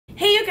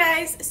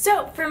guys,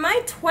 so for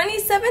my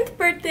 27th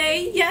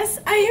birthday,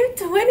 yes, I am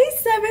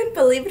 27,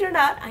 believe it or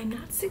not, I'm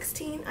not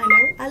 16, I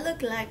know, I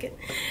look like it.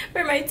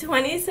 For my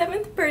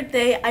 27th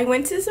birthday, I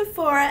went to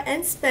Sephora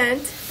and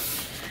spent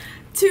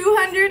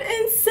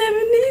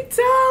 $270.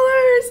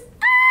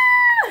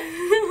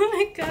 Oh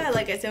my god,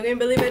 like I still can't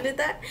believe I did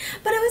that,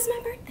 but it was my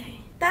birthday.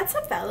 That's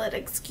a valid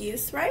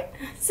excuse, right?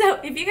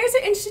 So if you guys are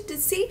interested to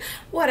see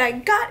what I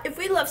got, if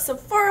we love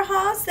Sephora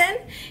Hauls, then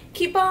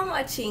keep on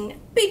watching.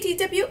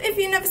 BTW if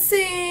you've never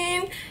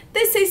seen.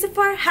 This is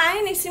Sephora. Hi,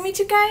 nice to meet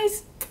you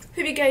guys.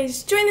 Hope you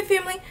guys join the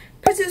family.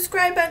 Press the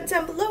subscribe button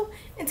down below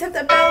and tap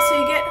that bell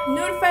so you get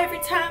notified every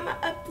time I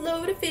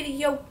upload a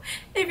video.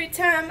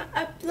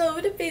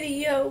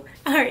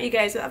 Alright, you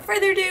guys, without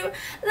further ado,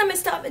 let me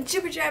stop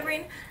jibber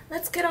jabbering.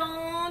 Let's get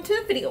on to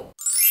the video.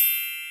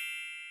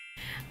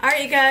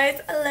 Alright, you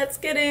guys, let's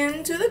get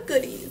into the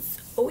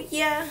goodies. Oh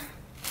yeah.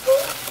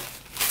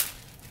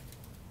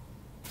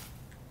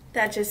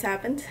 That just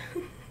happened.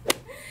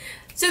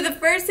 So the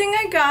first thing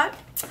I got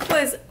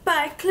was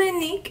by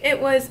Clinique.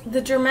 It was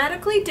the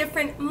Dramatically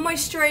Different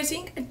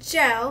Moisturizing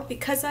Gel.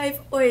 Because I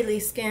have oily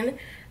skin,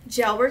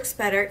 gel works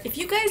better. If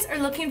you guys are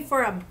looking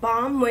for a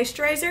bomb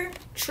moisturizer,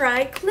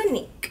 try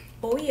Clinique.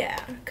 Oh yeah,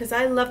 because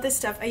I love this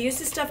stuff. I use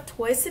this stuff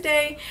twice a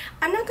day.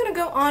 I'm not going to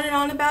go on and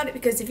on about it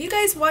because if you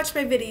guys watch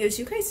my videos,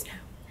 you guys know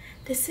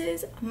this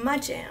is my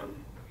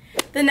jam.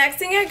 The next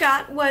thing I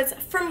got was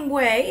from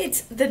Way.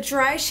 It's the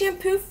Dry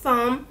Shampoo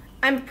Foam.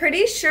 I'm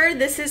pretty sure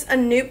this is a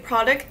new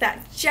product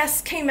that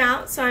just came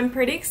out, so I'm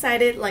pretty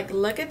excited. Like,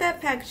 look at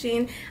that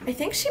packaging. I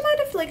think she might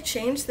have like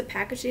changed the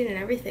packaging and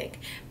everything.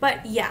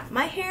 But yeah,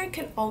 my hair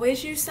can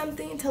always use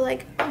something to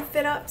like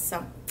fit up,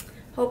 so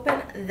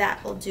hoping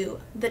that will do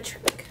the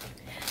trick.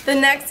 The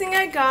next thing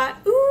I got,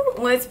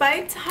 was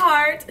by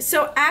Tarte.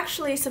 So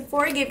actually,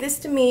 Sephora gave this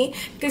to me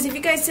because if you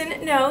guys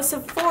didn't know,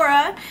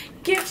 Sephora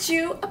gives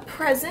you a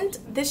present.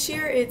 This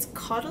year it's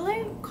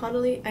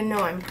Caudalie. I know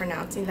I'm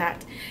pronouncing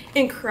that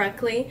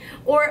incorrectly.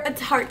 Or a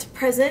Tarte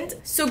present.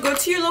 So go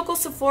to your local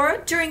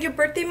Sephora during your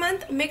birthday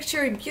month. Make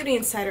sure you're a beauty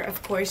insider,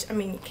 of course. I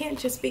mean, you can't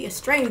just be a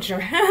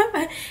stranger.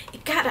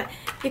 you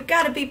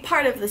gotta be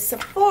part of the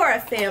Sephora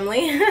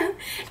family.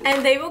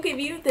 And they will give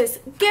you this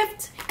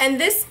gift. And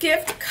this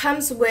gift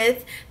comes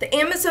with the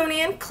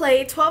Amazonian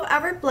Clay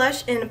 12-Hour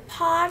Blush in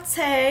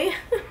Tarte.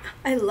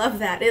 I love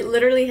that. It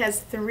literally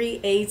has 3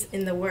 A's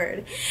in the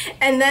word.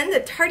 And then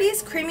the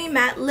Tarte's Creamy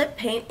Matte Lip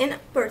Paint in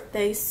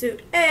Birthday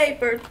Suit. Hey,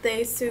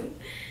 Birthday Suit.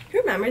 Who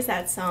remembers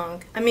that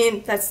song? I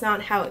mean, that's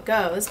not how it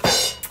goes,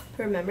 but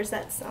who remembers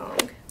that song?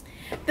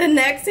 The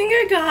next thing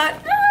I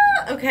got,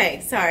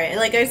 okay, sorry,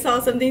 like I saw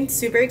something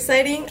super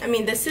exciting. I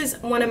mean, this is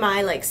one of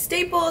my like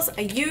staples.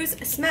 I use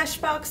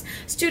Smashbox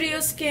Studio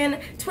Skin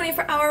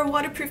 24-hour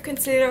waterproof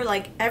concealer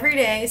like every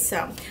day,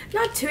 so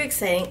not too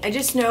exciting. I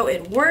just know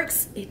it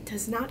works. It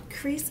does not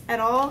crease at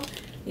all,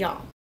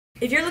 y'all.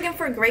 If you're looking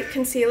for a great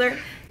concealer,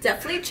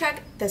 definitely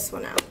check this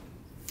one out.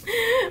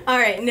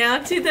 Alright, now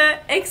to the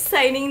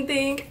exciting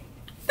thing.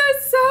 The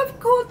Soft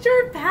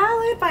Culture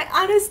palette by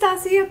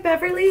Anastasia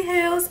Beverly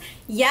Hills.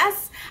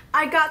 Yes,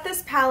 I got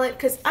this palette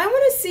because I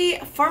want to see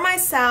for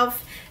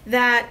myself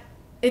that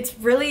it's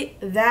really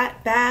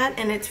that bad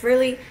and it's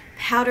really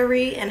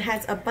powdery and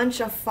has a bunch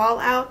of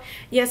fallout.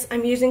 Yes,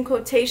 I'm using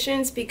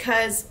quotations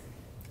because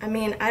I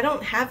mean, I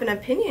don't have an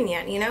opinion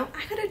yet, you know?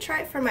 I gotta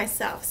try it for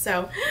myself.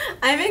 So,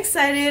 I'm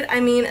excited. I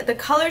mean, the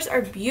colors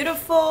are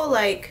beautiful.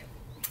 Like,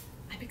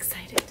 I'm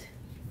excited.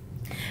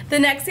 The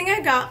next thing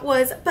I got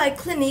was by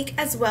Clinique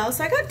as well.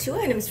 So, I got 2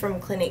 items from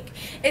Clinique.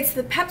 It's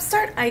the Pep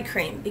Start Eye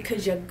Cream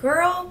because your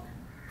girl,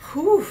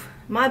 whew,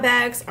 my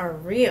bags are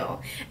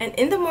real. And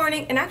in the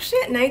morning, and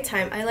actually at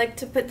nighttime, I like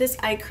to put this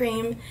eye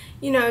cream,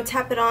 you know,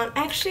 tap it on.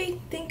 I actually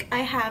think I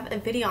have a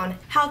video on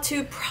how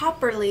to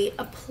properly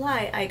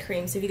apply eye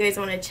cream. So if you guys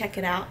want to check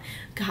it out,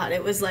 God,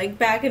 it was like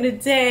back in the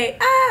day.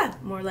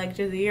 More like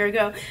just a year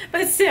ago.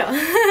 But still,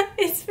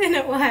 it's been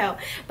a while.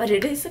 But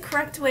it is the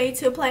correct way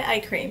to apply eye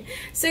cream.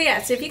 So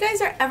yeah, so if you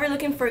guys are ever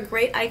looking for a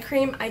great eye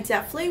cream, I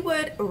definitely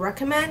would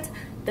recommend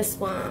this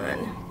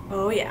one.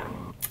 Oh yeah.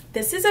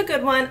 This is a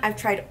good one. I've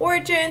tried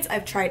Origins,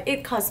 I've tried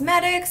It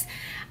Cosmetics,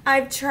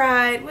 I've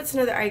tried, what's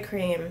another eye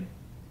cream?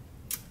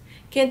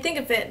 Can't think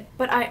of it,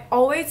 but I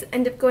always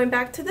end up going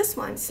back to this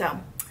one,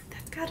 so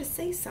that's gotta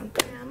say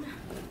something.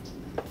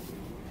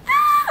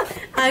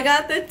 I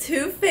got the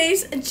Too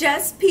Faced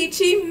Just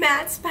Peachy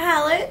Mattes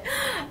palette.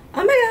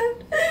 Oh my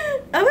god.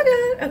 Oh my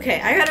god.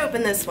 Okay, I gotta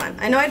open this one.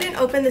 I know I didn't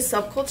open the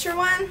Subculture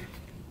one,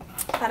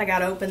 but I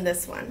gotta open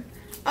this one.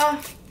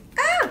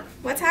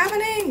 What's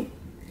happening?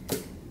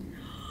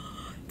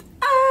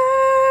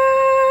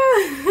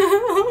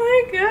 Oh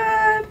my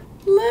god,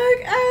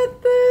 look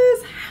at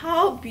this.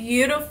 How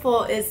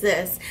beautiful is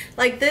this?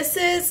 Like, this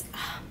is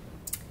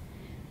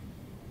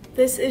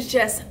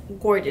just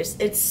gorgeous.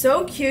 It's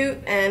so cute,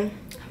 and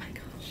oh my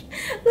gosh,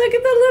 look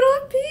at the little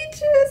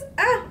peaches.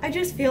 I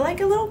just feel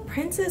like a little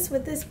princess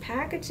with this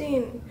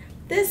packaging,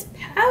 this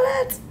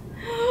palette.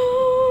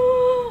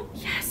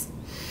 Yes.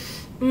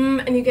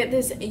 And you get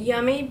this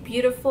yummy,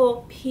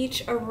 beautiful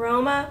peach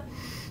aroma.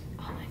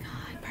 Oh my god.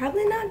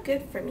 probably not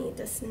good for me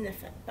to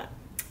sniff it, but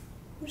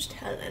who's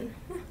telling?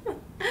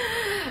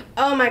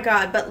 Oh my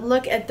god, but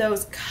look at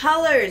those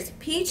colors.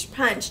 Peach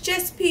punch,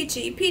 just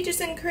peachy, peaches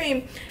and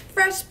cream,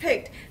 fresh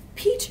picked,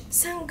 peach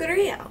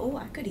sangria. Oh,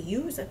 I could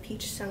use a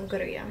peach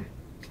sangria.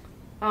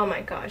 Oh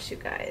my gosh, you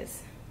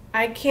guys.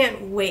 I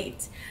can't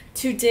wait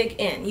to dig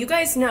in. You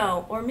guys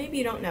know, or maybe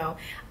you don't know,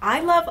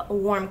 I love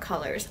warm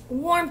colors,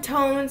 warm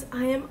tones.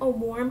 I am a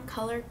warm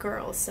color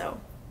girl,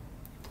 so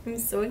I'm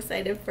so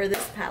excited for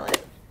this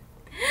palette.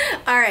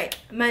 Alright,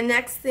 my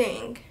next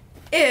thing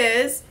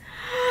is,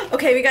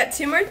 okay, we got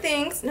 2 more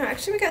things. No,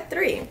 actually we got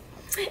 3.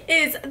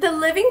 Is the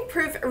Living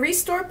Proof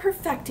Restore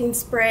Perfecting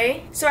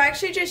Spray. So I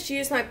actually just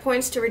used my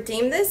points to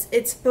redeem this.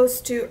 It's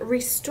supposed to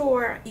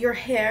restore your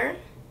hair,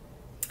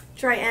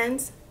 dry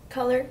ends,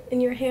 color in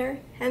your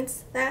hair,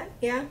 hence that,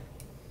 yeah.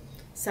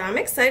 So I'm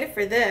excited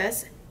for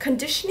this.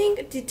 Conditioning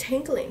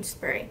Detangling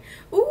Spray.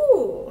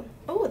 Ooh,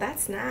 oh,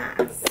 that's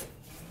nice.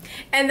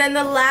 And then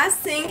the last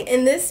thing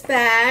in this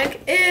bag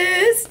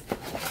is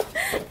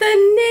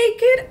the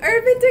Naked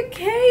Urban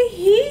Decay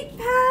Heat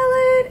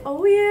Palette.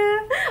 Oh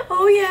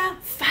yeah,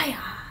 fire.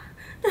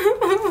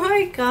 Oh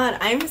my god,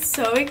 I'm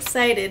so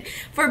excited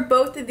for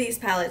both of these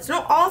palettes.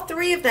 No, all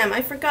 3 of them,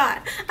 I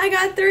forgot. I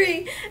got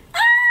 3.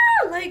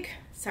 Ah, like,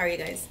 sorry you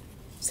guys.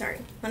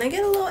 Sorry. When I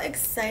get a little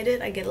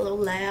excited, I get a little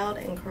loud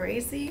and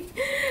crazy.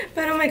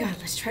 But oh my god,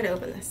 let's try to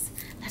open this.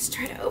 Let's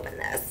try to open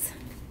this.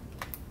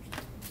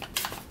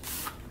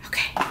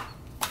 Okay.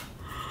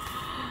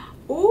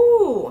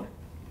 Ooh.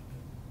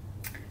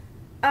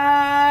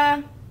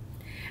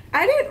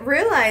 I didn't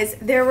realize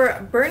there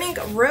were burning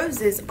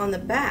roses on the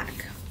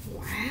back.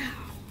 Wow.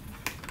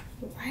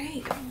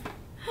 Wow.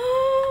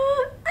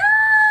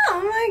 Oh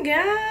my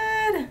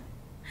god.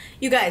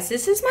 You guys,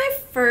 this is my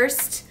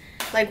first,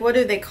 like, what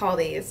do they call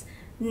these?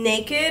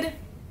 Naked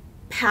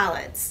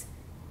palettes.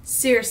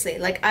 Seriously,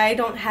 like, I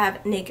don't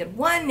have Naked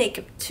 1,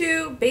 Naked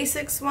 2,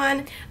 Basics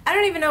 1. I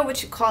don't even know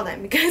what you call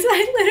them because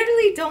I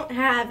literally don't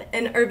have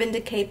an Urban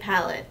Decay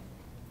palette.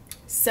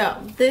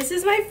 So, this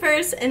is my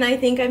first, and I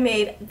think I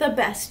made the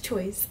best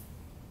choice.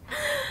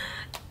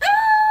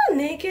 Ah,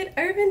 Naked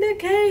Urban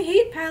Decay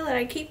Heat Palette.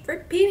 I keep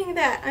repeating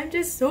that. I'm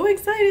just so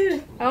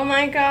excited. Oh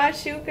my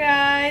gosh, you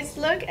guys,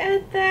 look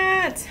at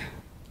that.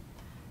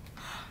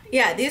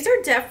 Yeah, these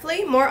are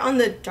definitely more on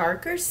the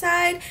darker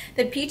side.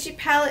 The Peachy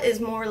palette is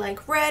more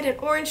like red and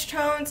orange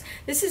tones.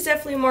 This is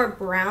definitely more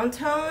brown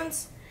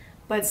tones.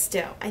 But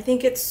still, I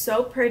think it's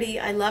so pretty.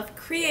 I love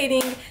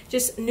creating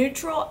just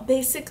neutral,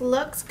 basic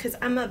looks because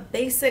I'm a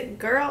basic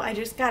girl. I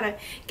just gotta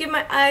give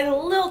my eyes a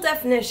little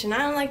definition. I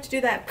don't like to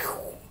do that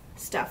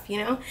stuff, you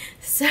know?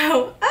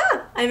 So,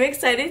 I'm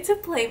excited to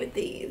play with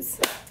these.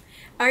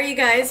 Alright, you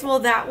guys, well,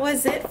 that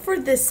was it for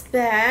this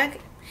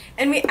bag.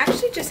 And we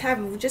actually just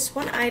have just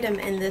 1 item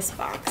in this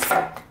box.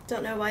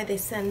 Don't know why they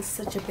send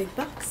such a big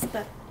box,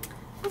 but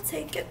I'll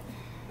take it.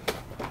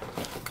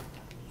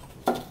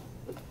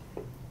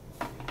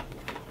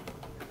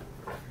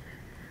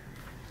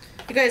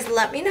 You guys,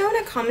 let me know in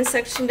the comment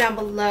section down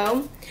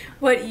below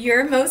what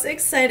you're most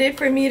excited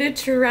for me to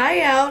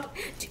try out.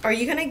 Are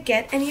you gonna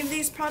get any of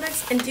these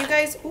products? And do you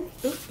guys,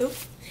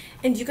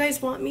 and do you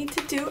guys want me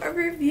to do a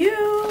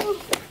review?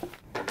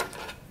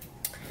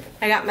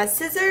 I got my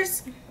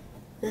scissors.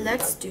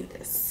 Let's do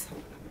this.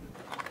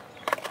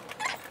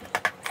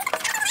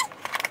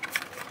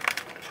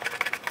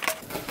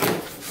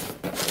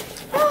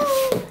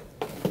 Oh,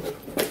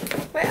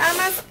 we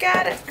almost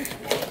got it.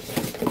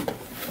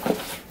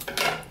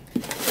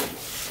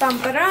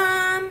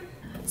 Bum-ba-dum.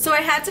 So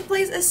I had to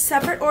place a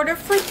separate order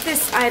for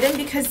this item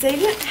because they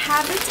didn't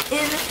have it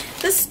in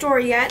the store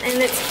yet, and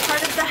it's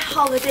part of the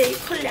holiday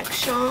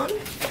collection.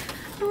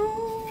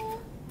 Oh.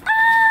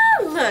 Ah,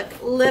 look,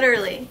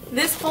 literally,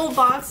 this whole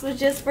box was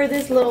just for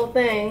this little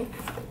thing.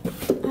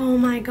 Oh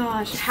my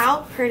gosh,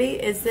 how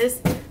pretty is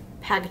this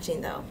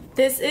packaging though?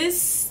 This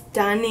is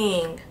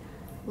stunning.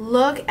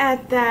 Look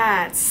at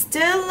that,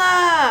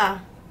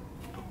 Stella.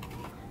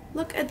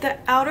 Look at the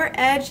outer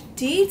edge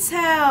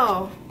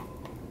detail.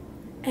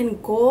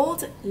 And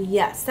gold,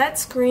 yes, that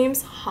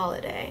screams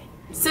holiday.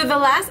 So the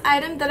last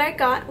item that I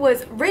got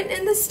was Written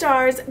in the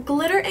Stars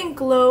Glitter and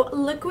Glow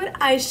Liquid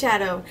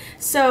Eyeshadow.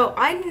 So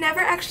I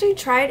never actually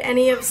tried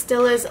any of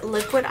Stella's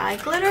liquid eye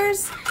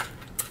glitters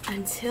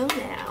until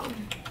now.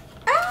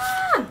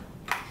 Ah!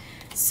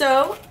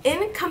 So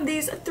in come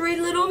these 3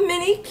 little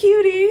mini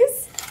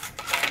cuties.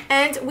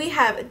 And we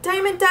have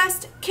Diamond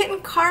Dust,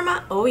 Kitten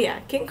Karma, oh yeah,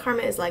 Kitten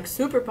Karma is like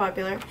super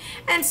popular,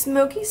 and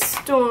Smoky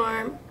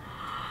Storm.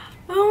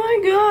 Oh my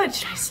god,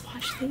 should I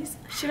swatch these?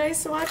 Should I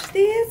swatch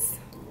these?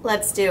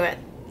 Let's do it.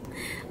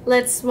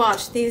 Let's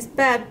swatch these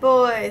bad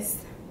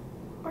boys.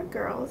 Or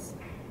girls.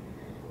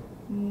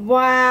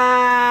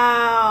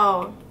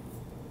 Wow.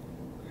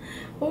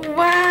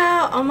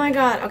 Wow, oh my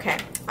god, okay.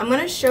 I'm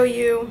gonna show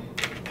you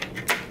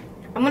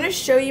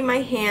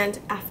my hand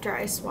after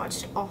I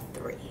swatched all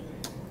 3.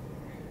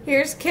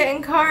 Here's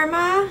Kitten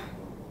Karma.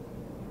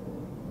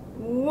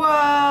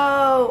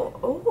 Whoa.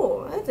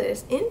 Oh, that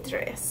is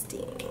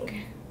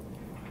interesting.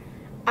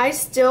 I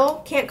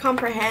still can't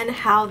comprehend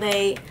how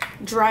they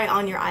dry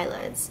on your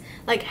eyelids.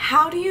 Like,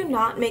 how do you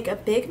not make a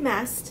big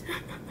mess?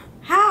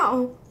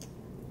 How?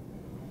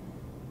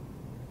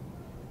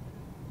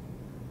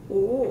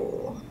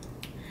 Ooh.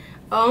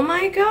 Oh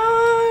my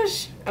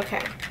gosh.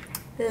 Okay,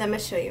 let me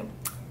show you.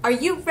 Are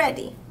you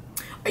ready?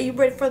 Are you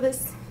ready for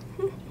this?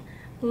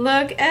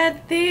 Look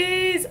at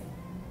these.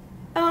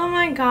 Oh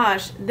my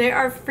gosh, they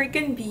are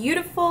freaking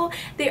beautiful.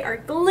 They are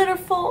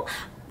glitterful.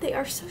 They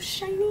are so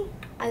shiny.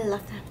 I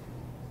love them.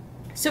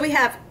 So we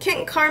have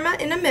Kent Karma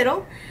in the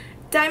middle,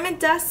 Diamond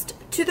Dust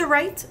to the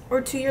right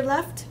or to your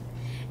left,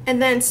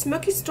 and then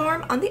Smoky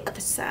Storm on the other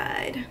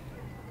side.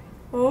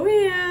 Oh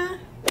yeah.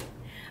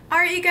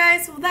 Alright you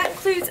guys, well that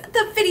concludes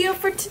the video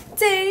for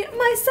today.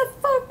 My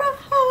Sephora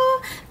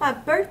haul, my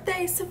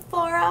birthday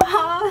Sephora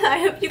haul. I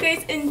hope you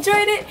guys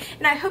enjoyed it,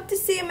 and I hope to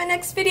see you in my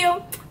next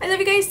video. I love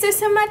you guys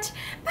so much.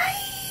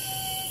 Bye!